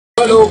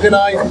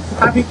Well-organised,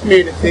 happy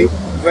community,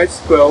 red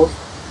squirrels,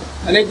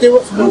 and they do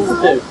what squirrels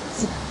do.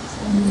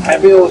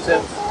 Every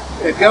autumn,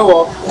 they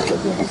go off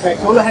and take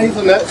all the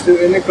hazelnuts that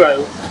are in the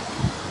grove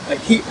and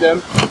keep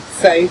them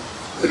safe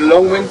for the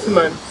long winter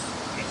months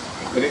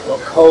when it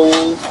got cold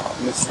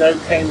and the snow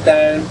came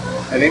down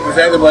and it was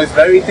otherwise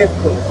very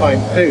difficult to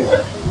find food.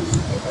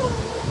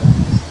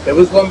 There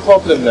was one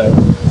problem though.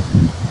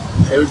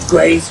 There was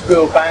grey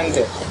squirrel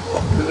bandits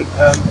that would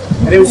come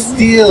and they would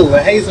steal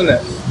the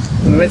hazelnuts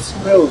from the red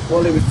squirrels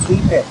while they were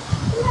sleeping.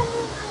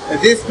 And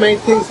this made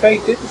things very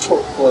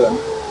difficult for them.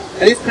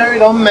 And this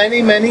carried on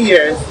many, many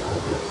years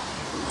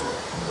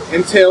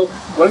until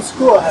one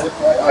squirrel had a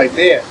bright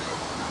idea.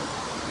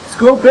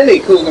 Squirrel Billy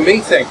called a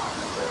meeting.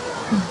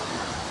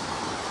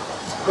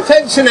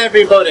 Attention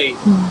everybody!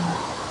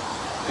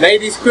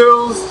 Lady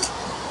squirrels,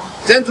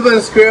 gentlemen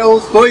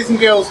squirrels, boys and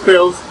girls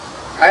squirrels,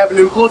 I have an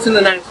important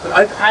announcement.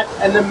 I've had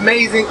an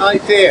amazing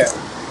idea.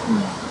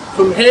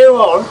 From here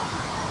on,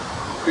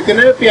 we're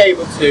going to be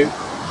able to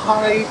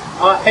hide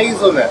our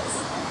hazelnuts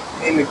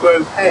in the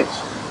grove hedge.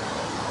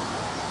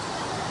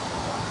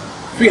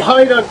 If we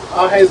hide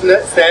our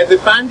hazelnuts there, the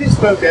bandits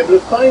won't be able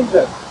to find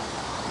them.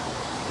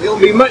 It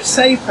will be much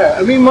safer,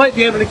 and we might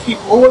be able to keep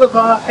all of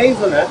our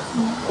hazelnuts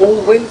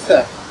all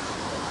winter.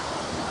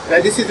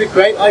 Now this is a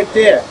great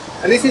idea,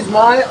 and this is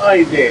my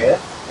idea,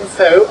 and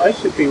so I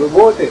should be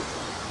rewarded.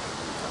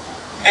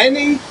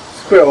 Any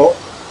squirrel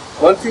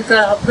wanting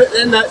to put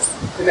their nuts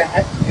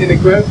in the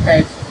grove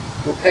hedge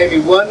will pay me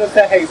one of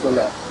their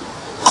hazelnuts.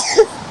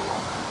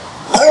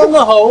 And on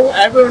the whole,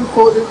 everyone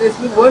thought that this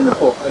was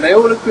wonderful, and they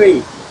all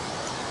agreed.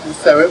 And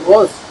so it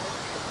was.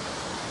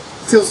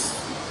 Till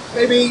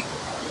maybe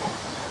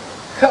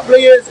a couple of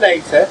years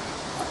later,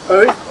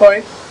 by which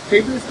point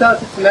people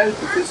started to notice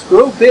that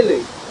Squirrel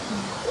Billy,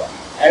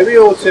 every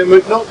autumn,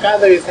 would not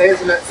gather his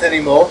hazelnuts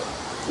anymore,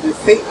 but would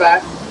sit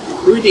back,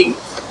 he would eat,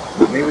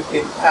 and he would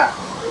get fat.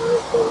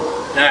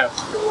 Now,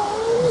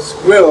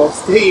 Squirrel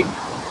Steve,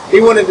 he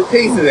wanted a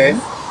piece of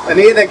this, and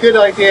he had a good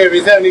idea of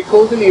his own. He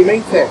called a new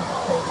meeting.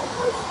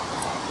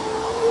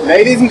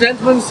 Ladies and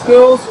gentlemen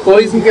squirrels,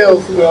 boys and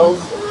girls squirrels,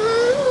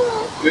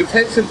 your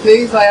attention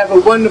please, I have a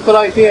wonderful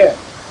idea.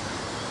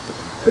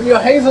 Put your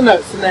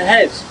hazelnuts in the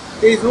hedge.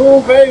 It is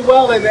all very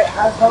well and it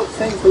has helped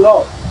things a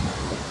lot.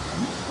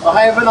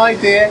 I have an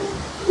idea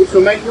which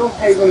will make your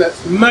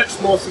hazelnuts much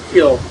more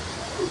secure,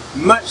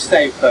 much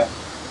safer.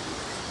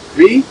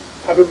 We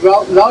have a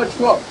large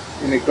rock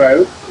in the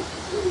grove.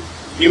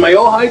 You may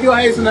all hide your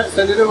hazelnuts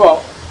under the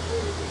rock,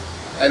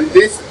 and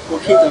this will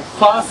keep them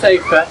far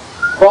safer,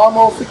 far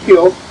more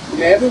secure than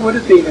they ever would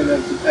have been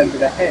under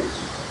the hedge.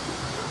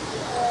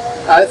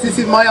 As this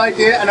is my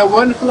idea, and a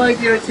wonderful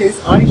idea it is,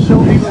 I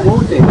shall be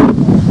rewarded.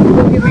 You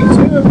will give me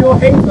 2 of your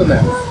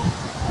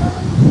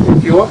hazelnuts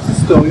if you want to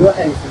store your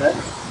hazelnuts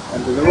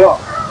under the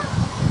rock.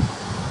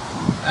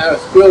 Now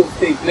Squirrel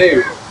Steve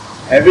knew,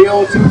 every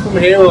autumn from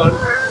here on,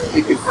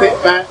 he could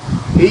sit back,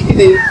 he could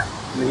eat,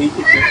 and he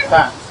could get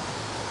fat.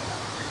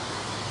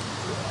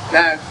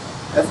 Now,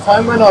 as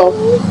time went on,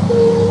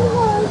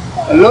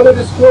 a lot of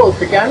the squirrels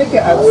began to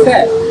get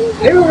upset.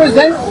 They were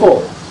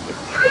resentful.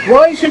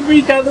 Why should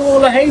we gather all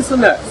the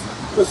hazelnuts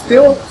but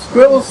still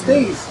Squirrel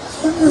Steve,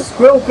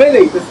 Squirrel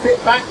Billy to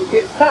sit back and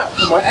get fat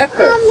for my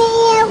efforts?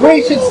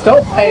 We should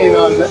stop paying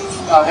on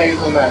our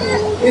hazelnuts.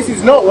 This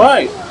is not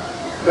right.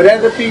 But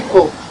other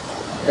people,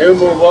 they were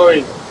more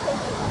worried.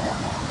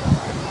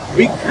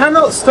 We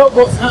cannot stop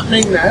what's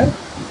happening now.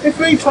 If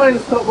we try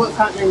and stop what's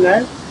happening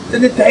now,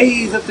 then the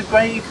days of the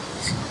grey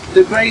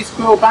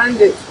squirrel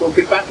bandits will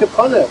be back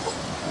upon us.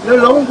 No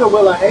longer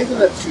will our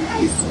hazelnuts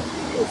be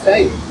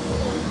safe.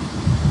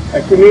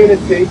 A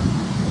community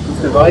was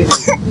divided.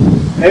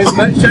 There was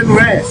much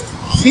unrest.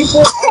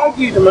 People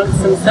argued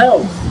amongst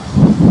themselves.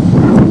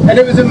 And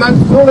it was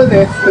amongst all of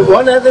this that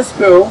one other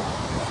squirrel,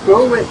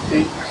 Squirrel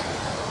Richie,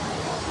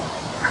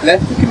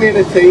 left the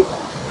community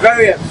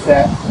very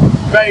upset,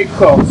 very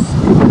cross,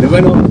 and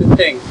went on to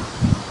think.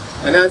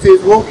 And as he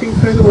was walking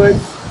through the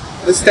woods,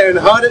 and staring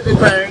hard at the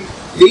ground,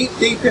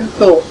 deep in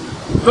thought,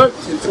 he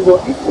bumped into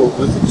what he thought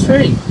was a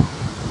tree.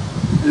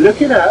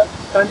 Looking up,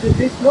 found that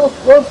this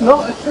was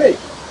not a tree.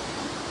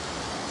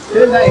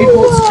 Turned out he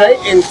walked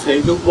straight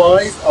into the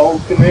wise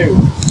old canoe.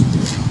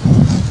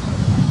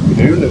 The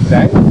canoe looked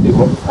down to see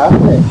what was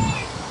happening.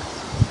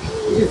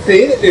 You could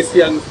see that this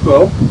young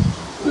squirrel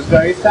was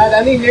very sad,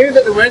 and he knew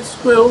that the red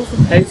squirrels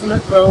of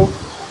Hazelnut Grove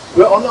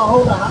were on the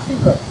whole a happy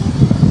bunch.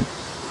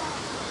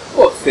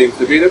 What seems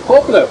to be the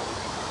problem?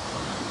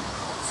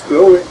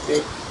 Squirrel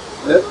Richie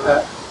looked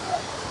up,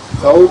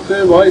 told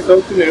the wise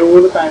old canoe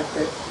all about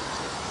it,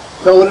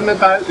 told him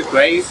about the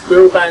grey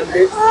squirrel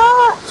bandits,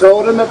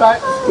 told him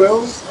about the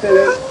squirrel's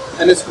Billy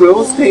and the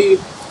Squirrel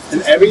Steve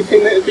and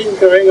everything that had been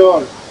going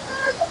on.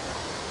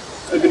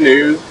 The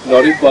canoe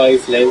nodded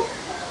wisely,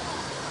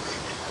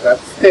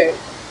 grabbed a stick,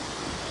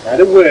 had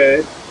a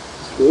word,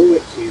 Squirrel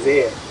Richie's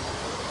ear.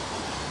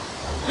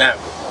 Now,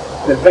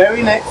 the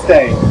very next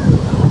day,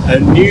 a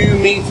new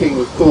meeting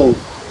was called.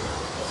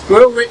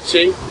 Squirrel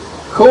Richie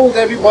called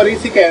everybody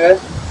together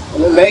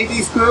And the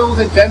lady squirrels,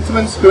 the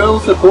gentlemen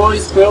squirrels, the boy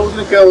squirrels,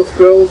 the girl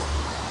squirrels.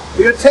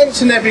 For your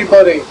attention,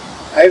 everybody,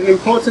 I have an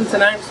important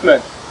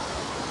announcement.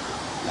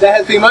 There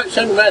has been much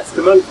unrest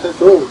amongst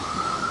us all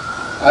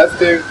as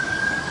to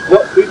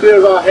what we do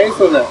with our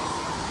hazelnuts.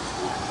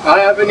 I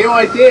have a new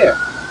idea.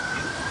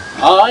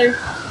 I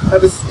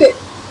have a stick.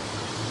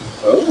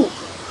 Oh,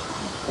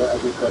 well,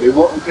 everybody,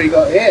 what have we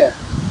got here?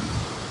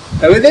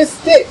 And with this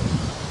stick,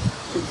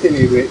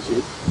 continued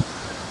Richard,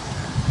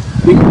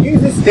 we can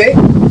use this stick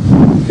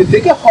to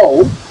dig a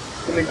hole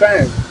in the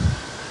ground.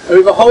 And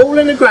with a hole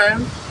in the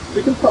ground,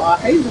 we can put our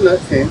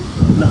hazelnuts in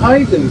and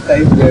hide them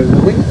safely over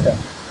the winter.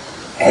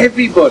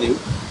 Everybody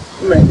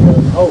can make their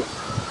own hole.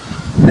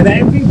 And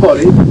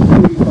everybody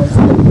can use my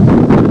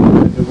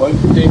stick. It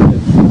won't be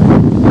dangerous.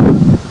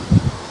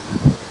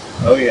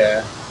 Oh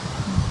yeah.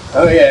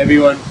 Oh yeah,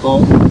 everyone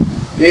thought.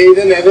 He's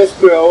another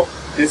squirrel,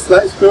 just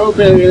like Squirrel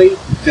Billy,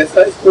 just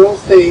like Squirrel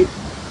Steve.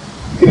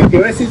 He's going to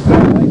give us his great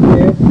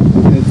idea.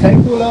 He's going to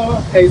take all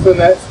our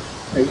hazelnuts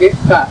and get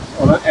back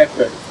on our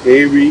efforts.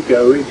 Here we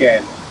go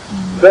again.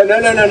 But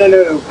no,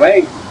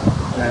 wait.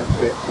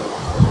 That's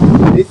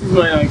it. This is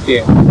my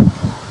idea.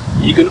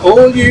 You can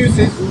all use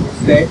this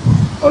stick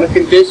on a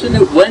condition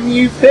that when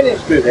you finish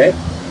with it,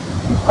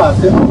 you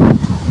pass it on.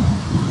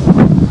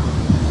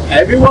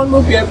 Everyone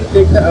will be able to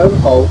dig their own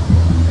hole,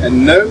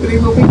 and nobody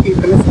will be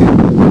keeping a stick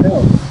for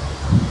themselves.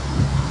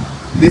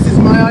 This is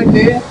my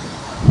idea,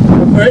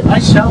 and for it I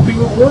shall be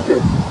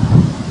rewarded.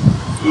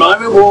 My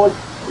reward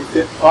is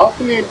that our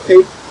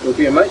community will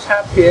be a much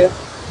happier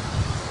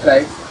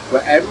place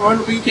where everyone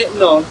will be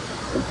getting on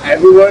and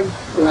everyone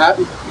will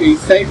be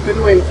safe for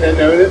the winter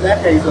knowing that their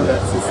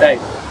hazelnuts are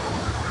safe.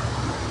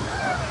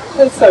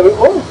 And so it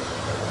was.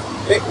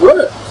 It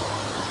worked.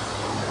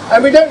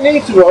 And we don't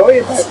need to worry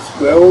about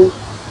Squirrel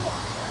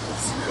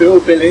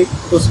Billy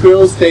or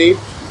Squirrel Steve,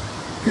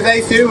 because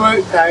they soon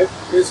worked out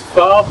it was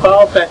far,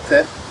 far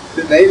better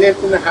that they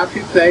lived in a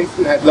happy place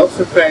and had lots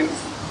of friends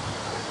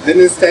than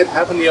instead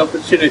having the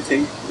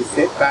opportunity to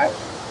sit back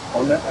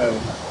on their own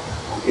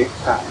and get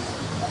fat.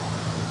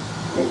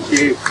 Thank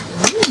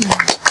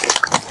you.